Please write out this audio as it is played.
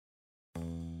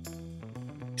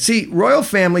See, royal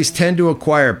families tend to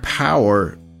acquire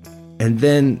power and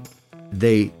then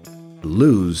they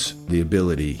lose the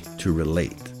ability to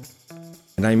relate.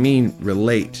 And I mean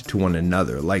relate to one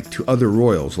another, like to other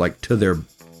royals, like to their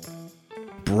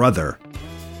brother,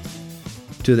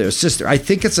 to their sister. I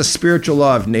think it's a spiritual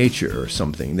law of nature or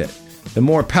something that the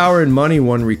more power and money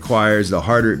one requires, the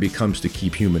harder it becomes to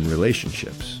keep human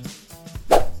relationships.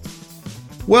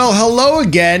 Well, hello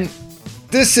again.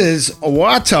 This is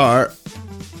Awatar.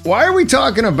 Why are we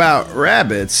talking about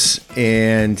rabbits?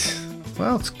 And,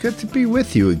 well, it's good to be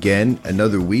with you again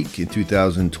another week in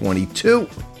 2022.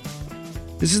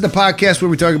 This is the podcast where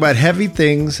we talk about heavy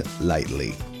things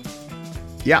lightly.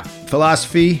 Yeah,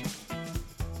 philosophy,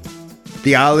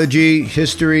 theology,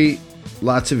 history,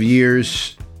 lots of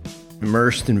years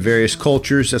immersed in various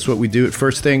cultures. That's what we do at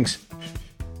First Things.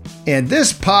 And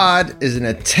this pod is an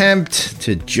attempt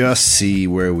to just see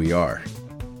where we are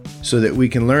so that we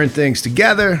can learn things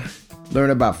together, learn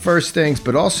about First Things,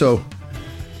 but also,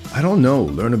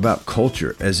 learn about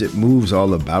culture as it moves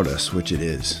all about us, which it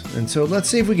is. And so let's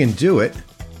see if we can do it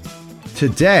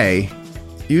today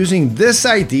using this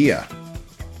idea.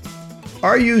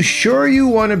 Are you sure you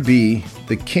want to be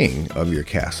the king of your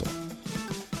castle?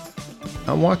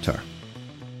 I'm Watar.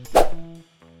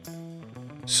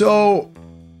 So,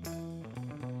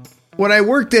 when I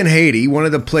worked in Haiti, one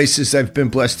of the places I've been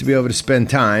blessed to be able to spend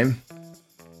time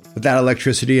without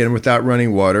electricity and without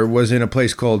running water was in a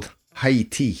place called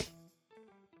Haiti.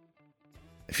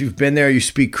 If you've been there, you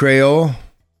speak Creole.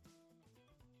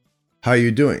 How are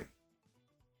you doing?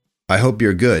 I hope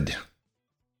you're good.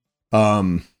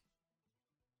 Ça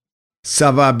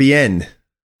va bien.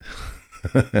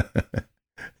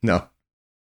 Non.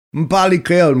 M'parle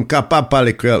créole, m'capable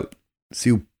parler créole. Si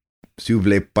vous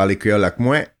voulez parler créole avec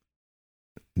moi,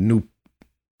 nous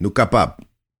capable.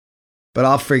 But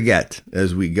I'll forget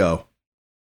as we go.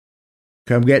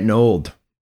 I'm getting old.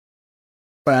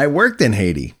 But I worked in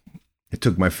Haiti. I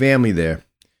took my family there.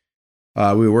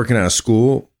 We were working at a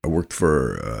school. I worked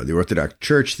for the Orthodox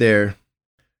Church there. You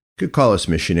could call us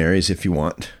missionaries if you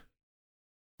want.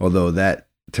 Although that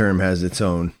term has its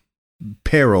own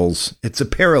perils. It's a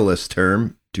perilous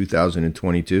term,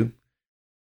 2022.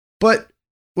 But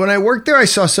when I worked there, I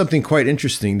saw something quite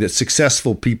interesting that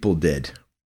successful people did.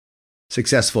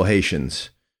 Successful Haitians.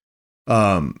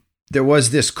 There was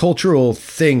this cultural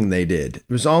thing they did. It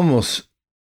was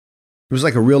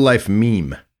like a real life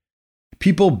meme.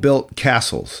 People built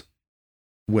castles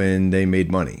when they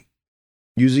made money.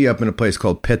 Usually up in a place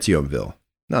called Pétionville.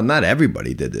 Now, not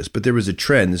everybody did this, but there was a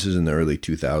trend. This is in the early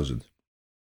 2000s.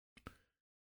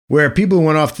 Where people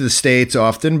went off to the States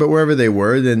often, but wherever they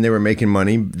were, then they were making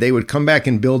money. They would come back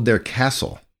and build their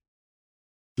castle.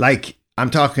 Like, I'm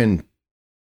talking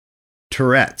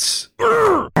turrets.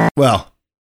 Well,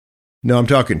 no, I'm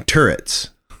talking turrets.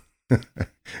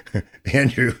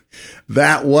 Andrew,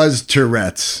 that was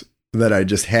Tourette's that I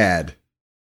just had.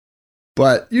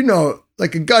 But,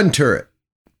 like a gun turret.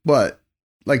 But,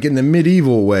 like in the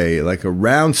medieval way, like a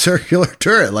round circular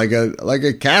turret, like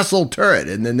a castle turret.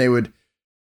 And then they would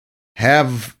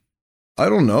have,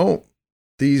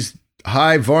 these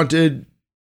high vaunted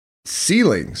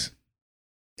ceilings.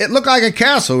 It looked like a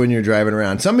castle when you're driving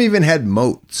around. Some even had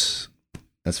moats.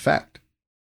 That's fact.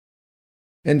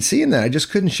 And seeing that, I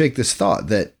just couldn't shake this thought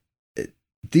that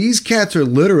these cats are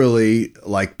literally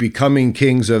like becoming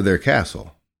kings of their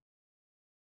castle.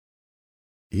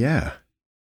 Yeah.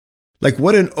 Like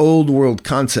what an old world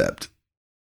concept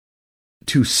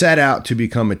to set out to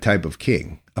become a type of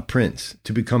king, a prince,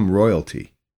 to become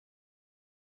royalty.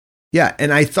 Yeah,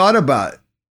 and I thought about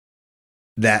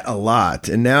that a lot.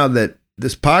 And now that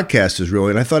this podcast is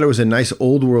rolling, I thought it was a nice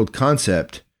old world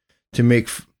concept to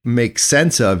make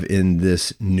sense of in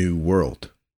this new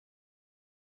world.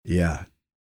 Yeah.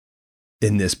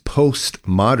 In this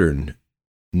postmodern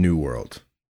new world.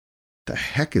 What the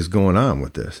heck is going on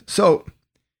with this? So,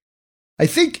 I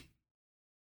think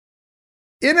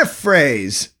in a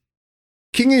phrase,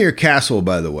 king of your castle,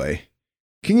 by the way,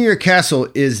 king of your castle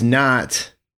is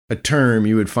not a term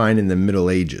you would find in the Middle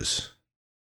Ages.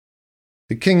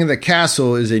 The king of the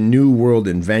castle is a new world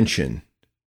invention.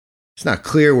 It's not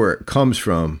clear where it comes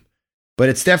from, but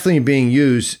it's definitely being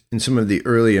used in some of the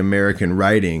early American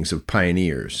writings of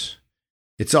pioneers.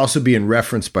 It's also being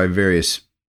referenced by various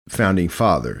founding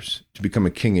fathers to become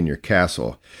a king in your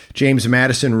castle. James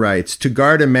Madison writes, to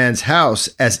guard a man's house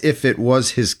as if it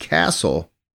was his castle,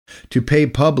 to pay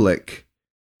public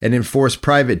and enforce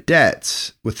private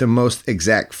debts with the most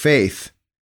exact faith,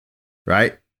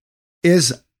 right,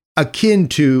 is akin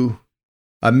to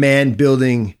a man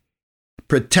building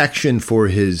protection for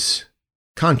his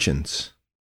conscience.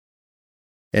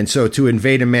 And so to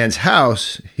invade a man's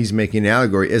house, he's making an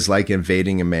allegory, is like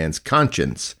invading a man's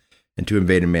conscience. And to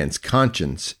invade a man's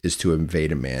conscience is to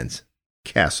invade a man's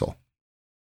castle.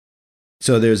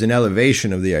 So there's an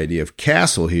elevation of the idea of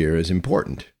castle here is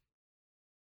important.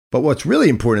 But what's really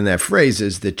important in that phrase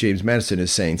is that James Madison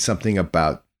is saying something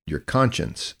about your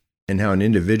conscience and how an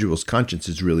individual's conscience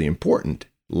is really important,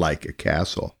 like a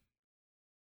castle.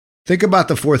 Think about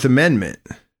the Fourth Amendment,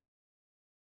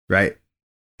 right?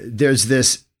 There's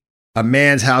this, a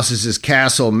man's house is his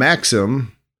castle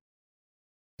maxim,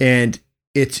 and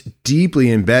it's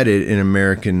deeply embedded in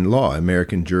American law,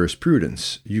 American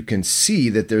jurisprudence. You can see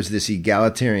that there's this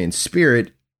egalitarian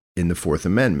spirit in the Fourth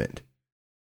Amendment,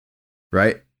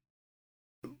 right?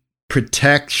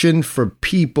 Protection for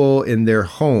people in their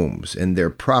homes and their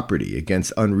property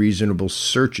against unreasonable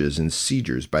searches and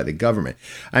seizures by the government.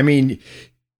 I mean,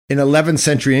 in 11th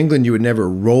century England, you would never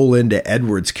roll into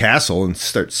Edward's castle and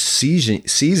start seizing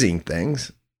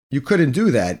things. You couldn't do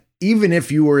that, even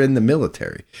if you were in the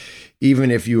military,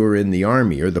 even if you were in the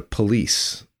army or the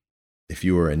police, if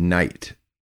you were a knight.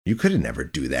 You could never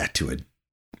do that to a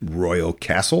royal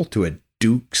castle, to a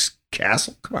duke's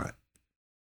castle. Come on.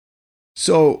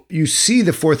 So you see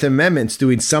the Fourth Amendment's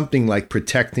doing something like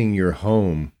protecting your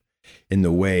home in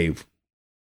the way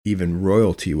even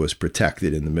royalty was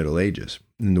protected in the Middle Ages,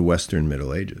 in the Western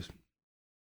Middle Ages.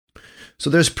 So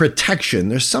there's protection.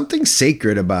 There's something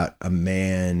sacred about a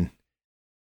man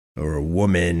or a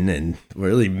woman, and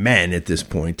really men at this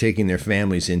point, taking their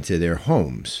families into their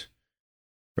homes,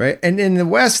 right? And in the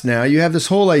West now, you have this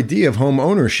whole idea of home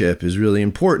ownership is really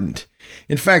important.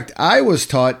 In fact, I was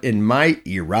taught in my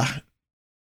era,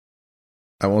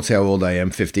 I won't say how old I am,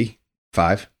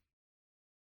 55.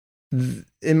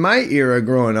 In my era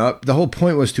growing up, the whole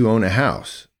point was to own a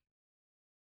house.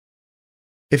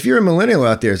 If you're a millennial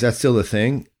out there, is that still the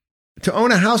thing? To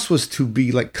own a house was to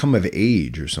be like come of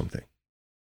age or something.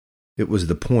 It was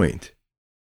the point.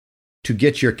 To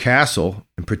get your castle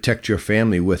and protect your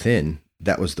family within,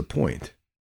 that was the point.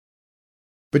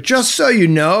 But just so you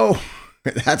know,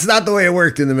 that's not the way it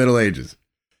worked in the Middle Ages.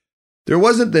 There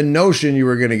wasn't the notion you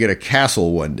were going to get a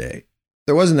castle one day.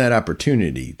 There wasn't that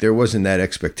opportunity. There wasn't that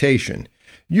expectation.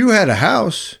 You had a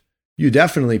house. You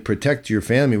definitely protect your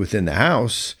family within the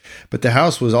house, but the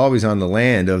house was always on the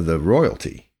land of the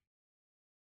royalty.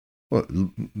 Well,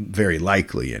 very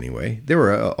likely anyway. There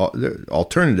were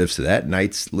alternatives to that.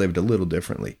 Knights lived a little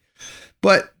differently.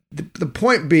 But the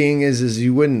point being is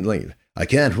you wouldn't like, I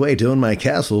can't wait to own my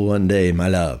castle one day, my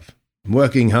love. I'm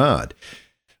working hard.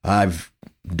 I've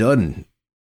done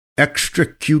extra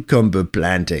cucumber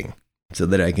planting so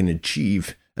that I can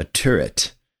achieve a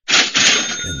turret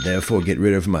and therefore get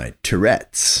rid of my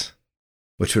Tourette's,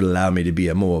 which would allow me to be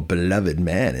a more beloved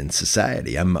man in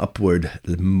society. I'm upward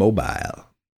mobile.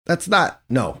 That's not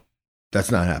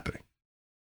happening.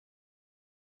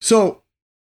 So,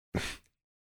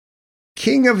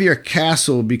 king of your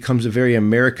castle becomes a very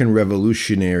American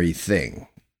revolutionary thing,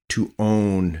 to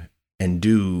own and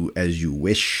do as you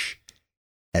wish,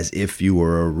 as if you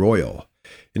were a royal.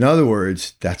 In other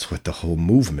words, that's what the whole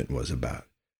movement was about.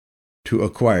 To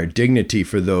acquire dignity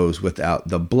for those without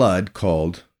the blood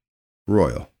called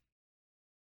royal.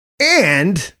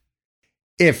 And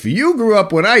if you grew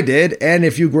up when I did, and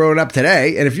if you've grown up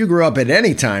today, and if you grew up at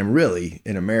any time really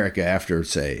in America after,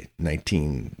 say,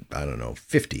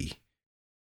 50,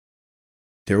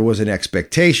 there was an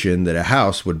expectation that a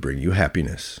house would bring you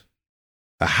happiness.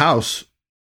 A house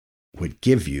would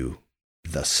give you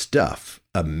the stuff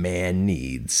a man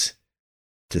needs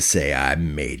to say, I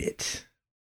made it.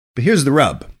 But here's the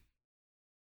rub.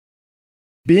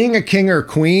 Being a king or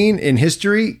queen in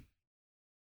history,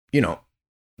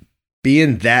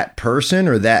 being that person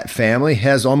or that family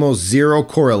has almost zero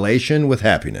correlation with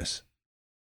happiness.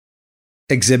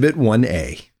 Exhibit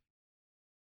 1A.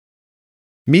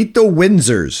 Meet the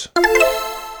Windsors.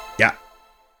 Yeah.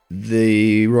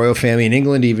 The royal family in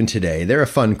England, even today, they're a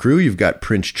fun crew. You've got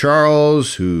Prince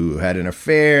Charles, who had an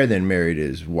affair, then married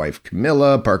his wife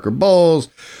Camilla Parker Bowles,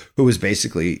 who was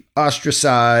basically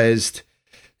ostracized.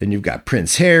 Then you've got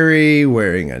Prince Harry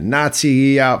wearing a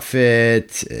Nazi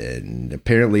outfit, and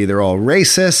apparently they're all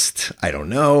racist. I don't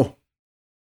know.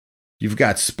 You've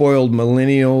got spoiled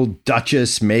millennial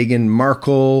Duchess Meghan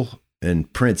Markle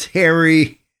and Prince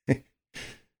Harry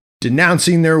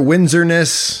denouncing their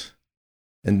Windsorness.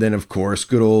 And then, of course,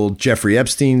 good old Jeffrey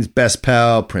Epstein's best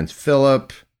pal, Prince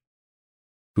Philip,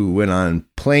 who went on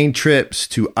plane trips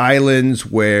to islands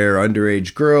where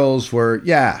underage girls were,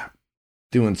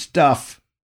 doing stuff.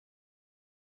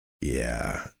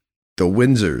 Yeah, the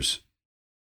Windsors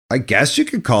I guess you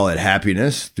could call it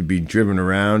happiness to be driven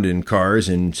around in cars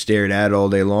and stared at all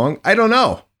day long. I don't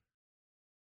know.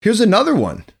 Here's another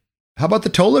one. How about the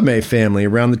Ptolemy family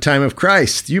around the time of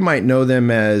Christ? You might know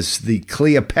them as the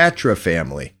Cleopatra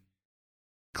family.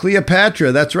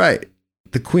 Cleopatra, that's right.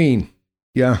 The queen.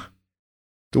 Yeah.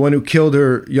 The one who killed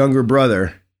her younger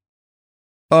brother.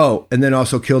 Oh, and then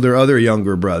also killed her other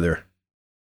younger brother.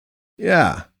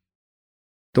 Yeah.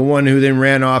 The one who then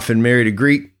ran off and married a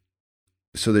Greek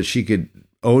so that she could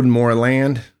own more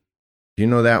land. Do you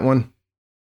know that one?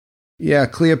 Yeah,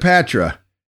 Cleopatra.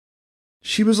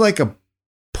 She was like a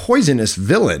poisonous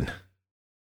villain.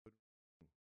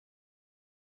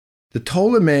 The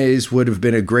Ptolemies would have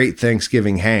been a great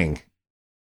Thanksgiving hang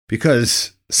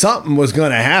because something was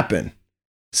going to happen.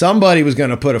 Somebody was going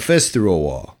to put a fist through a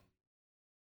wall.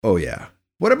 Oh, yeah.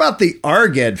 What about the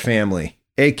Argead family,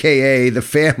 a.k.a. the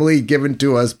family given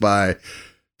to us by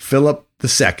Philip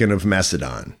II of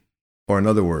Macedon? Or in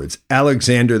other words,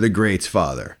 Alexander the Great's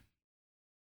father.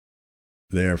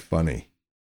 They're funny.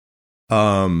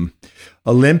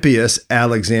 Olympias,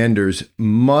 Alexander's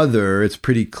mother, it's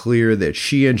pretty clear that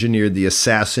she engineered the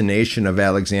assassination of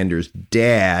Alexander's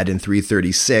dad in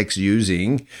 336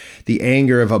 using the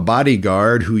anger of a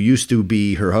bodyguard who used to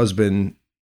be her husband's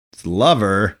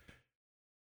lover.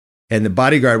 And the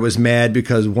bodyguard was mad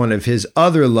because one of his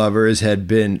other lovers had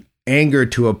been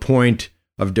angered to a point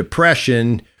of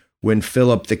depression when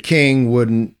Philip the King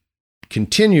wouldn't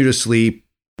continue to sleep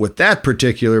with that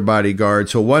particular bodyguard.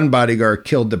 So one bodyguard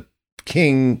killed the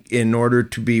king in order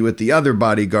to be with the other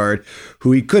bodyguard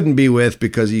who he couldn't be with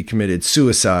because he committed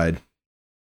suicide.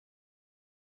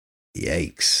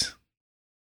 Yikes.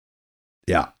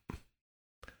 Yeah.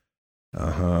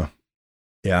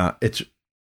 Yeah, it's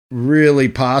really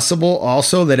possible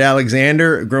also that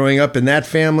Alexander, growing up in that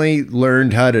family,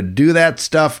 learned how to do that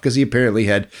stuff because he apparently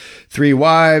had 3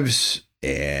 wives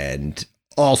and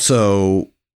also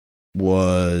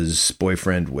was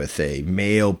boyfriend with a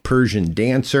male Persian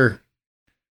dancer.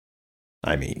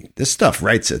 I mean, this stuff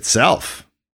writes itself.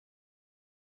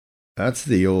 That's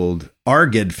the old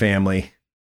Argead family.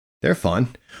 They're fun.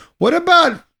 What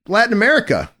about Latin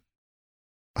America?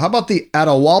 How about the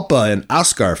Atahualpa and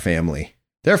Oscar family?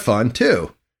 They're fun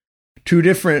too. 2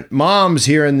 different moms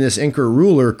here in this Inca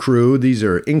ruler crew. These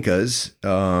are Incas.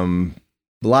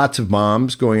 Lots of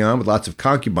moms going on with lots of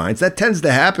concubines. That tends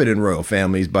to happen in royal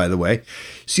families, by the way.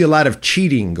 See a lot of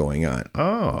cheating going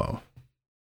on.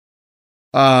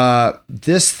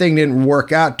 This thing didn't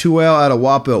work out too well.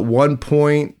 Atahualpa at one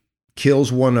point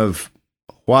kills one of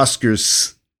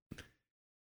Huascar's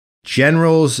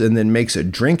generals and then makes a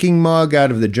drinking mug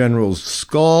out of the general's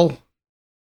skull,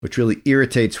 which really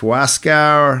irritates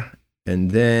Huascar. And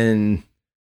then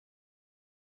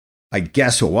I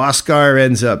guess Huascar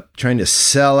ends up trying to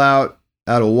sell out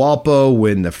Atahualpa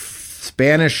when the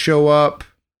Spanish show up.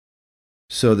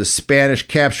 So the Spanish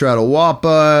capture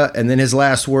Atahualpa, and then his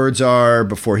last words are,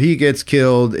 before he gets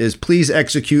killed, is, "Please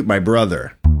execute my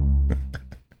brother."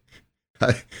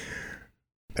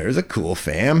 There's a cool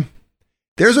fam.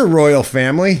 There's a royal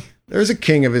family. There's a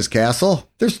king of his castle.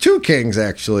 There's 2 kings,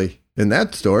 actually, in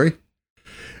that story.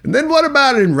 And then what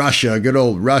about in Russia, good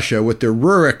old Russia, with the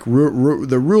Rurik,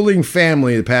 the ruling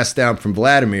family that passed down from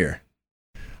Vladimir?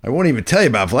 I won't even tell you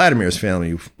about Vladimir's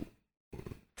family.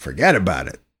 Forget about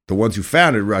it. The ones who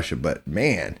founded Russia. But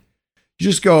man, you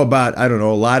just go about, I don't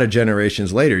know, a lot of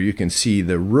generations later, you can see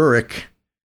the Rurik,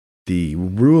 the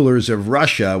rulers of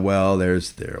Russia. Well,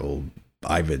 there's their old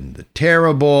Ivan the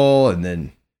Terrible, and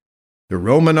then the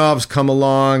Romanovs come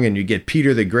along, and you get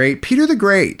Peter the Great. Peter the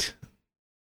Great.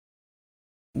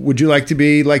 Would you like to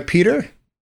be like Peter,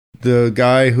 the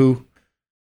guy who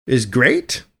is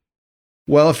great?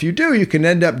 Well, if you do, you can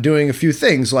end up doing a few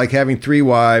things like having 3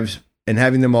 wives and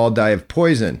having them all die of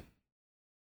poison.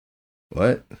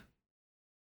 What?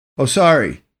 Oh,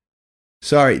 sorry.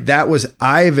 That was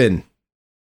Ivan,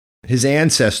 his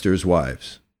ancestors'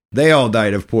 wives. They all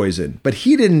died of poison, but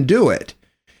he didn't do it.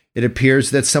 It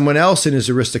appears that someone else in his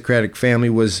aristocratic family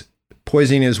was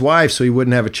poisoning his wife so he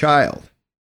wouldn't have a child.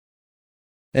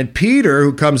 And Peter,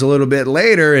 who comes a little bit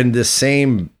later in the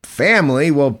same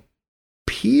family, well,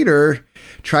 Peter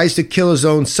tries to kill his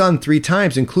own son 3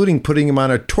 times, including putting him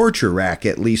on a torture rack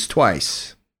at least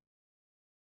twice.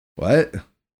 What?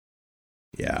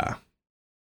 Yeah.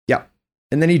 Yep.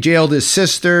 And then he jailed his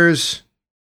sisters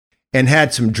and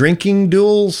had some drinking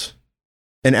duels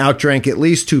and outdrank at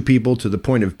least 2 people to the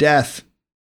point of death,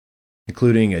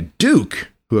 including a duke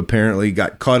who apparently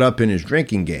got caught up in his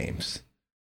drinking games.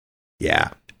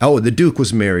 Yeah. Oh, the Duke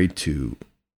was married to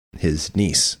his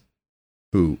niece,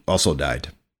 who also died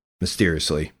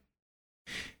mysteriously.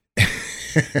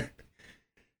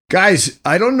 Guys,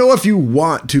 I don't know if you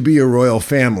want to be a royal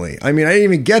family. I mean, I didn't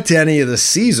even get to any of the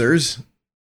Caesars.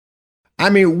 I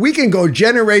mean, we can go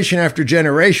generation after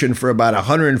generation for about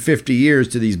 150 years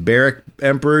to these barrack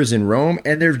emperors in Rome,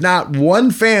 and there's not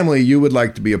one family you would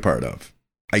like to be a part of.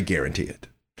 I guarantee it.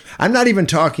 I'm not even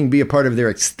talking be a part of their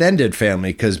extended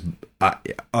family, because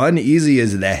uneasy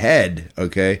is the head,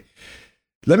 okay?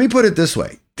 Let me put it this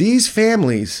way. These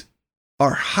families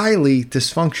are highly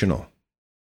dysfunctional.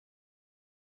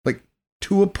 Like,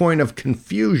 to a point of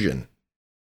confusion.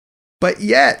 But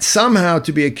yet, somehow,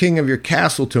 to be a king of your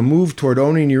castle, to move toward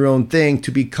owning your own thing,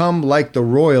 to become like the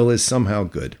royal is somehow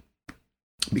good.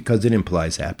 Because it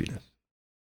implies happiness.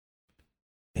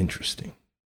 Interesting.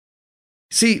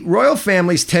 See, royal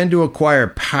families tend to acquire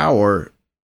power,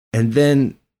 and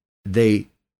then they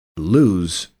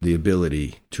lose the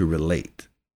ability to relate.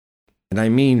 And I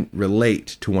mean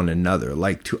relate to one another,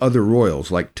 like to other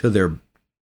royals, like to their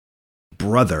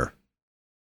brother,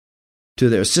 to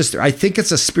their sister. I think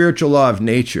it's a spiritual law of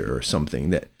nature or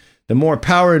something, that the more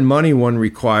power and money one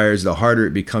requires, the harder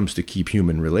it becomes to keep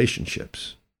human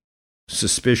relationships.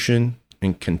 Suspicion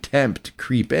and contempt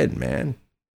creep in, man.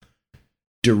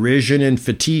 Derision and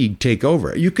fatigue take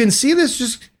over. You can see this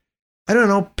just, I don't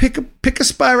know, pick a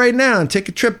spot right now and take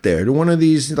a trip there to one of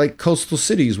these like coastal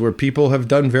cities where people have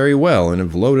done very well and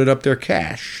have loaded up their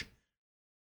cash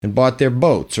and bought their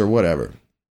boats or whatever.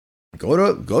 Go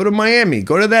to Miami.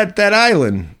 Go to that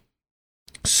island,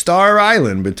 Star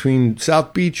Island between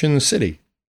South Beach and the city.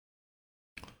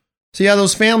 See how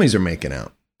those families are making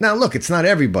out. Now, look, it's not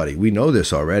everybody. We know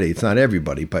this already. It's not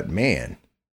everybody, but man,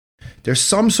 there's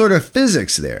some sort of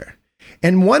physics there.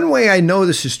 And one way I know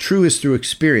this is true is through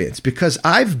experience, because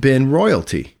I've been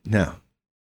royalty. Now,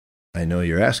 I know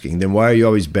you're asking, then why are you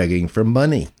always begging for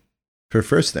money for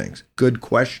first things? Good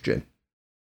question.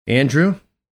 Andrew?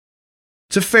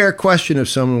 It's a fair question if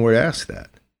someone were to ask that.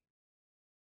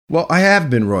 Well, I have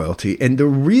been royalty, and the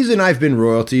reason I've been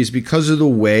royalty is because of the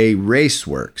way race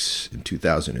works in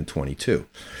 2022.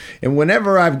 And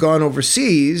whenever I've gone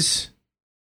overseas,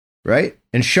 right,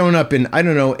 and shown up in, I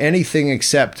don't know, anything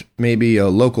except maybe a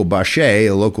local bachet,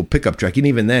 a local pickup truck, and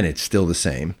even then it's still the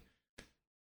same.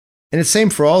 And it's the same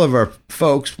for all of our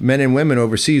folks, men and women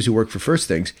overseas who work for First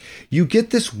Things. You get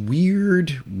this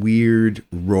weird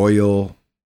royal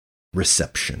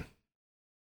reception.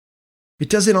 It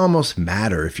doesn't almost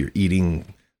matter if you're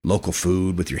eating local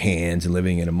food with your hands and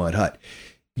living in a mud hut.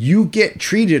 You get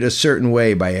treated a certain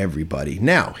way by everybody.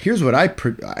 Now, here's what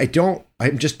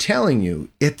I'm just telling you,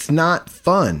 it's not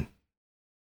fun.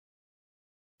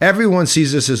 Everyone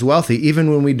sees us as wealthy, even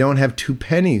when we don't have 2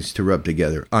 pennies to rub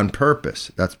together on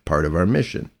purpose. That's part of our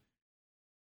mission.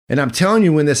 And I'm telling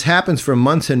you, when this happens for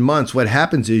months and months, what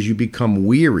happens is you become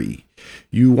weary.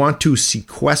 You want to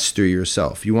sequester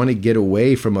yourself. You want to get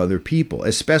away from other people,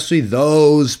 especially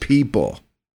those people.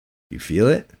 You feel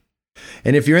it?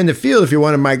 And if you're in the field, if you're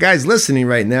one of my guys listening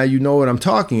right now, you know what I'm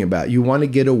talking about. You want to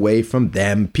get away from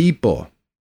them people.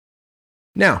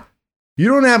 Now, you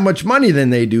don't have much money than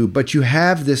they do, but you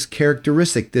have this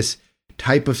characteristic, this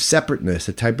type of separateness,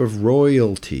 a type of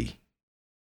royalty.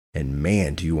 And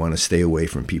man, do you want to stay away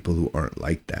from people who aren't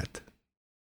like that.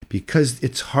 Because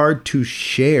it's hard to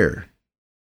share,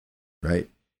 right?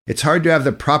 It's hard to have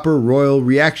the proper royal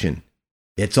reaction.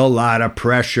 It's a lot of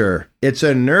pressure. It's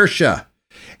inertia.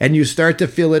 And you start to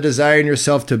feel a desire in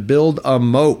yourself to build a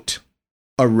moat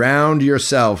around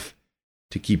yourself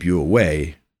to keep you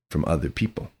away from other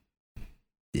people.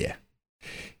 Yeah.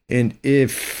 And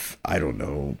if, I don't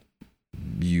know,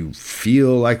 you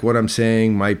feel like what I'm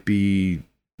saying might be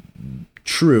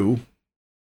true,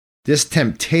 this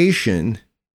temptation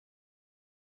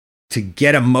to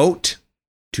get a moat,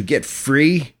 to get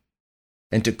free,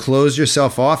 and to close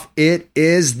yourself off, it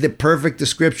is the perfect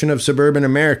description of suburban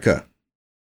America.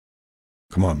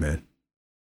 Come on, man.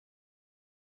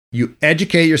 You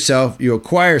educate yourself, you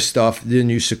acquire stuff, then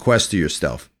you sequester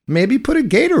yourself. Maybe put a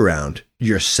gate around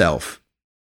yourself.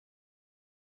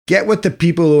 Get with the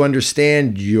people who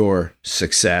understand your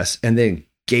success and then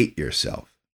gate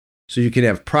yourself. So you can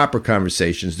have proper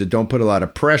conversations that don't put a lot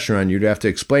of pressure on you to have to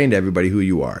explain to everybody who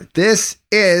you are. This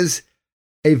is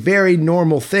a very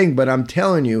normal thing, but I'm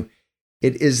telling you,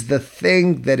 it is the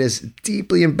thing that is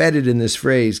deeply embedded in this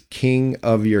phrase, king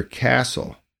of your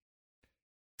castle.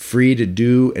 Free to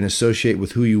do and associate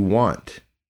with who you want.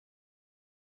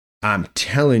 I'm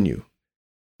telling you,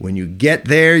 when you get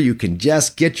there, you can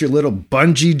just get your little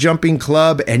bungee jumping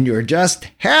club and you're just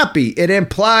happy. It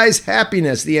implies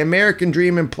happiness. The American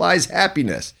dream implies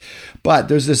happiness. But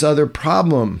there's this other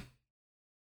problem.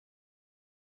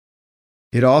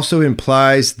 It also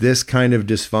implies this kind of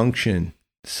dysfunction.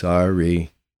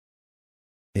 Sorry.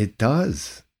 It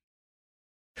does.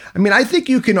 I mean, I think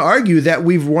you can argue that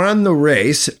we've won the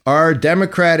race. Our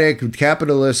democratic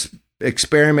capitalist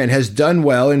experiment has done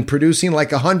well in producing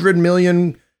like 100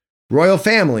 million royal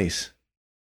families.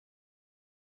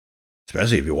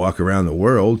 Especially if you walk around the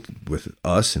world with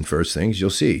us and First Things, you'll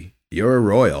see you're a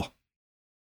royal.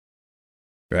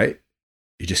 Right?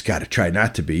 You just got to try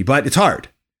not to be, but it's hard.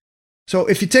 So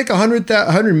if you take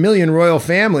 100 million royal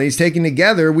families taken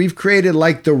together, we've created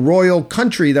like the royal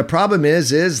country. The problem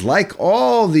is like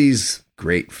all these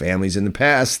great families in the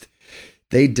past,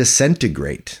 they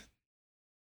disintegrate.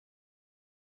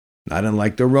 Not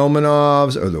unlike the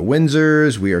Romanovs or the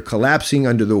Windsors, we are collapsing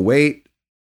under the weight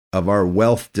of our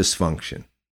wealth dysfunction.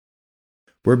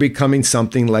 We're becoming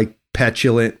something like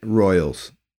petulant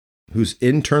royals whose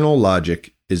internal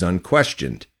logic is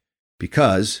unquestioned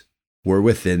because we're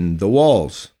within the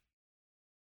walls.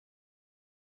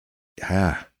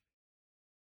 Yeah.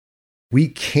 We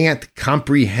can't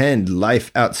comprehend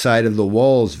life outside of the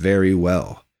walls very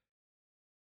well.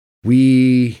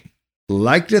 We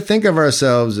like to think of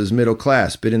ourselves as middle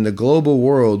class, but in the global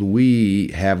world, we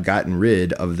have gotten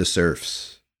rid of the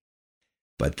serfs.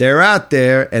 But they're out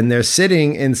there and they're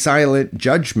sitting in silent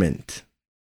judgment.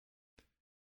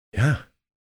 Yeah.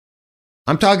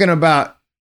 I'm talking about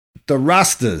the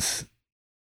Rastas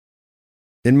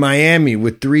in Miami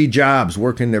with 3 jobs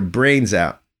working their brains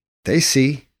out. They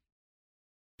see.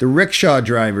 The rickshaw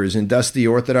drivers in dusty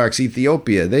Orthodox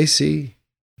Ethiopia, they see.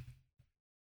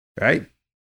 Right?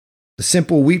 The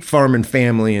simple wheat farming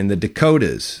family in the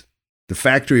Dakotas, the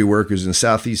factory workers in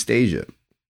Southeast Asia.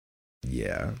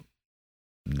 Yeah.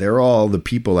 They're all the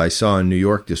people I saw in New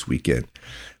York this weekend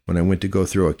when I went to go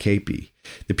throw a capie.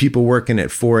 The people working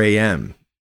at 4 a.m.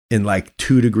 in like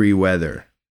 2-degree weather,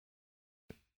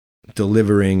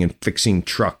 delivering and fixing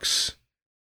trucks.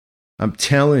 I'm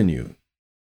telling you,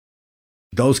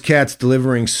 those cats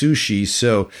delivering sushi.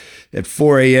 So at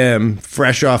 4 a.m.,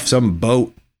 fresh off some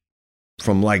boat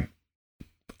from like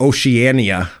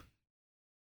Oceania,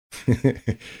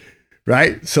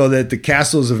 right? So that the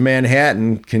castles of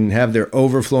Manhattan can have their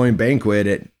overflowing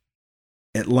banquet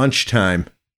at lunchtime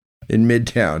in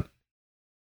Midtown.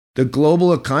 The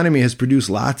global economy has produced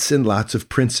lots and lots of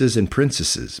princes and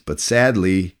princesses, but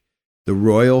sadly, the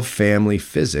royal family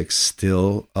physics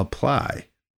still apply.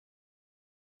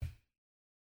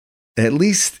 At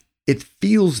least it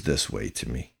feels this way to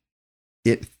me.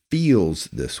 It feels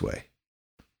this way.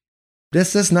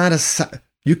 This is not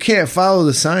you can't follow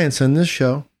the science on this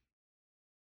show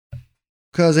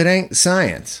because it ain't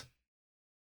science.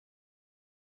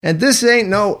 And this ain't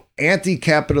no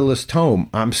anti-capitalist tome.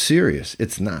 I'm serious.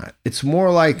 It's not. It's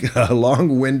more like a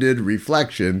long-winded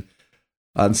reflection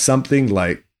on something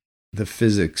like the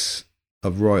physics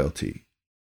of royalty.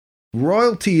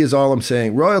 Royalty is all I'm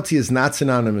saying. Royalty is not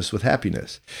synonymous with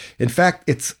happiness. In fact,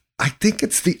 I think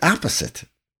it's the opposite.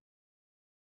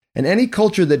 And any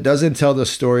culture that doesn't tell the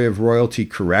story of royalty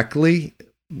correctly,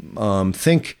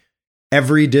 think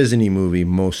every Disney movie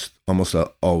almost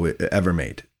ever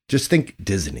made. Just think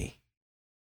Disney.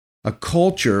 A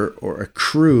culture or a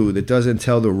crew that doesn't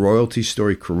tell the royalty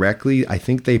story correctly, I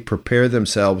think they prepare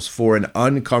themselves for an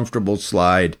uncomfortable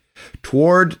slide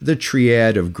toward the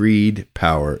triad of greed,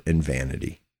 power, and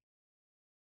vanity.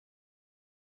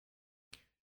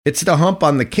 It's the hump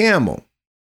on the camel,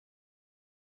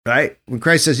 right? When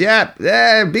Christ says, yeah,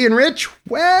 being rich,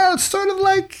 well, it's sort of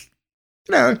like,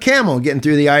 a camel getting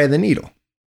through the eye of the needle.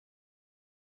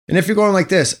 And if you're going like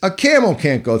this, a camel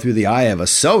can't go through the eye of a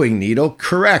sewing needle,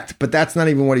 correct, but that's not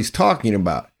even what he's talking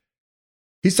about.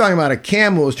 He's talking about a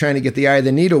camel who's trying to get the eye of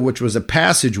the needle, which was a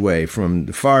passageway from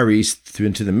the Far East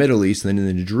into the Middle East and then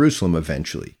into Jerusalem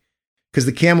eventually. Because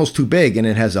the camel's too big and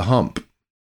it has a hump.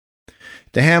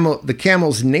 The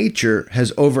camel's nature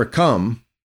has overcome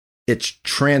its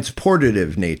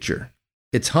transportative nature.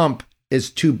 Its hump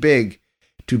is too big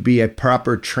to be a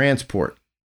proper transport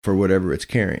for whatever it's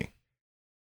carrying.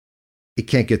 It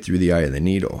can't get through the eye of the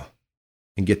needle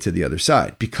and get to the other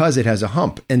side because it has a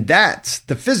hump. And that's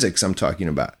the physics I'm talking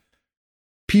about.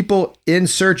 People in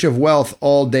search of wealth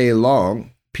all day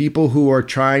long, people who are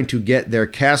trying to get their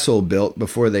castle built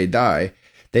before they die,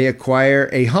 they acquire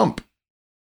a hump.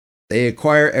 They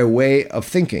acquire a way of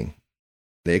thinking.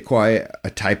 They acquire a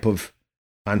type of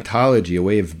ontology, a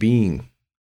way of being.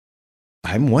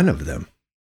 I'm one of them.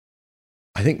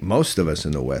 I think most of us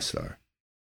in the West are.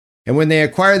 And when they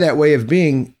acquire that way of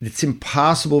being, it's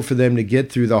impossible for them to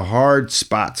get through the hard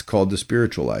spots called the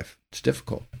spiritual life. It's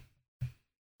difficult.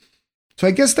 So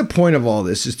I guess the point of all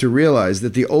this is to realize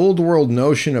that the old world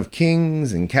notion of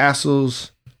kings and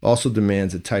castles also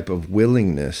demands a type of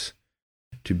willingness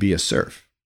to be a serf.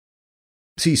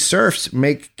 See, serfs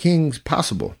make kings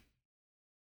possible.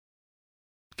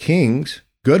 Kings,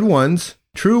 good ones,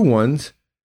 true ones,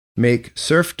 make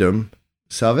serfdom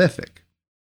salvific.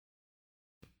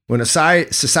 When a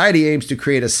society aims to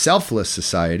create a selfless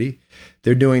society,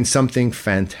 they're doing something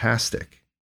fantastic.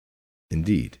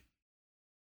 Indeed.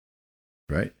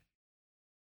 Right?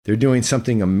 They're doing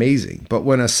something amazing. But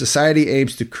when a society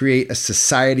aims to create a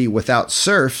society without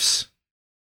serfs,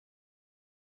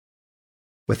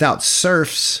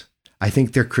 I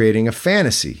think they're creating a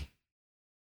fantasy.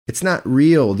 It's not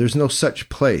real. There's no such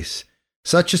place.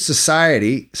 Such a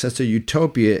society, such a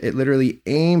utopia, it literally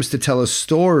aims to tell a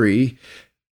story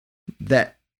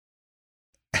that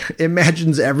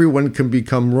imagines everyone can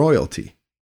become royalty.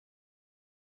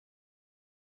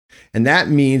 And that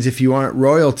means if you aren't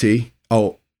royalty,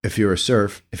 if you're a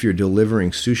serf, if you're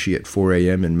delivering sushi at 4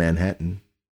 a.m. in Manhattan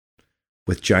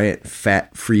with giant,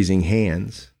 fat, freezing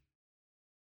hands,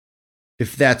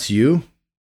 if that's you,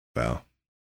 well,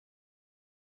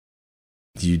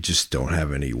 you just don't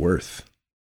have any worth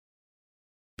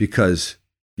because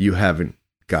you haven't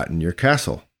gotten your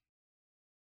castle.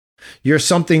 You're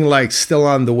something like still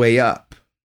on the way up,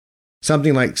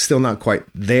 something like still not quite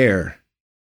there.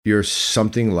 You're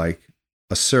something like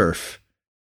a serf,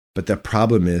 but the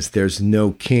problem is there's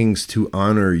no kings to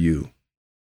honor you.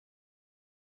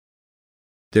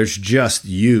 There's just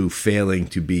you failing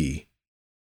to be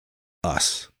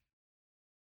us.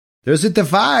 There's a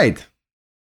divide.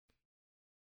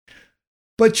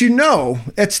 But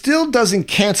it still doesn't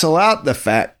cancel out the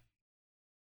fact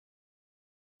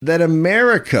that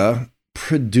America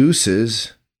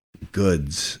produces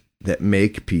goods that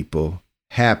make people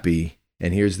happy,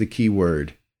 and here's the key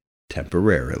word,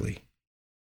 temporarily.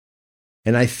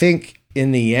 And I think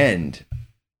in the end,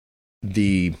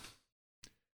 the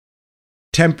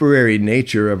temporary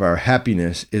nature of our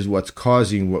happiness is what's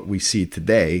causing what we see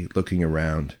today, looking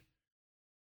around.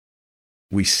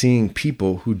 We're seeing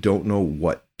people who don't know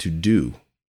what to do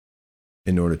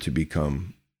in order to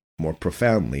become more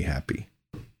profoundly happy.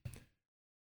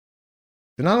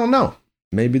 And I don't know,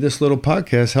 maybe this little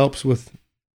podcast helps with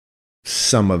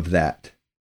some of that.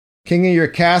 King of your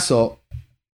castle,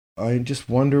 I just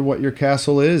wonder what your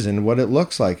castle is and what it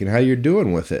looks like and how you're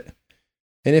doing with it.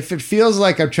 And if it feels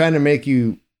like I'm trying to make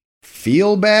you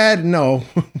feel bad, no,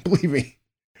 believe me,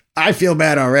 I feel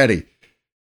bad already.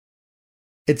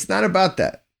 It's not about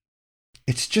that.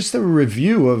 It's just a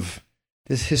review of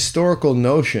this historical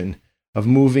notion of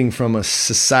moving from a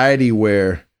society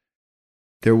where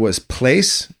there was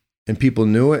place and people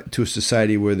knew it to a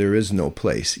society where there is no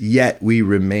place, yet we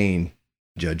remain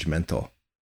judgmental.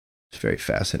 It's very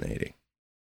fascinating.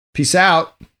 Peace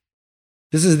out.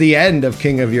 This is the end of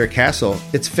King of Your Castle.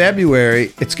 It's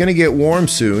February. It's going to get warm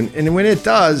soon. And when it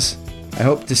does, I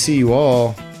hope to see you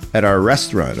all at our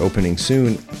restaurant opening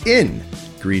soon in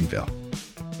Greenville.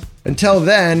 Until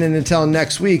then, and until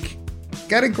next week,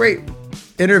 got a great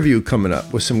interview coming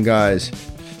up with some guys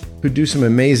who do some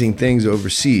amazing things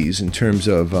overseas in terms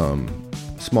of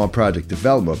small project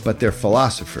development, but they're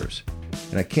philosophers.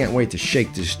 And I can't wait to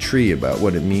shake this tree about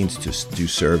what it means to do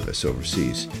service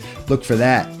overseas. Look for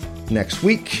that next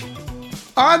week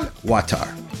on Watar.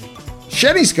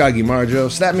 Sheni Skagi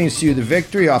Marjo, so that means to you the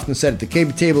victory, often said at the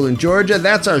KB table in Georgia.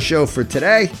 That's our show for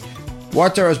today.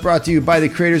 Watar is brought to you by the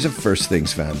creators of First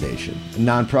Things Foundation, a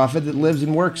nonprofit that lives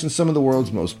and works in some of the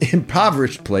world's most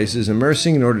impoverished places,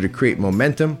 immersing in order to create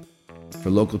momentum for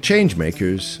local change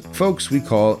makers, folks we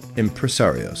call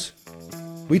impresarios.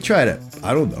 We try to,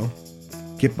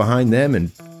 get behind them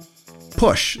and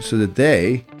push so that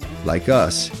they, like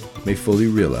us, may fully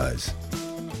realize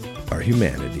our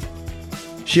humanity.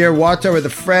 Share Watar with a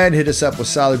friend. Hit us up with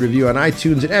solid review on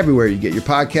iTunes and everywhere you get your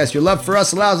podcast. Your love for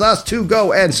us allows us to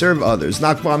go and serve others.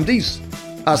 Nakbam dis.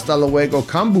 Hasta luego,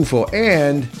 Kambufo,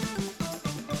 and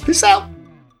peace out.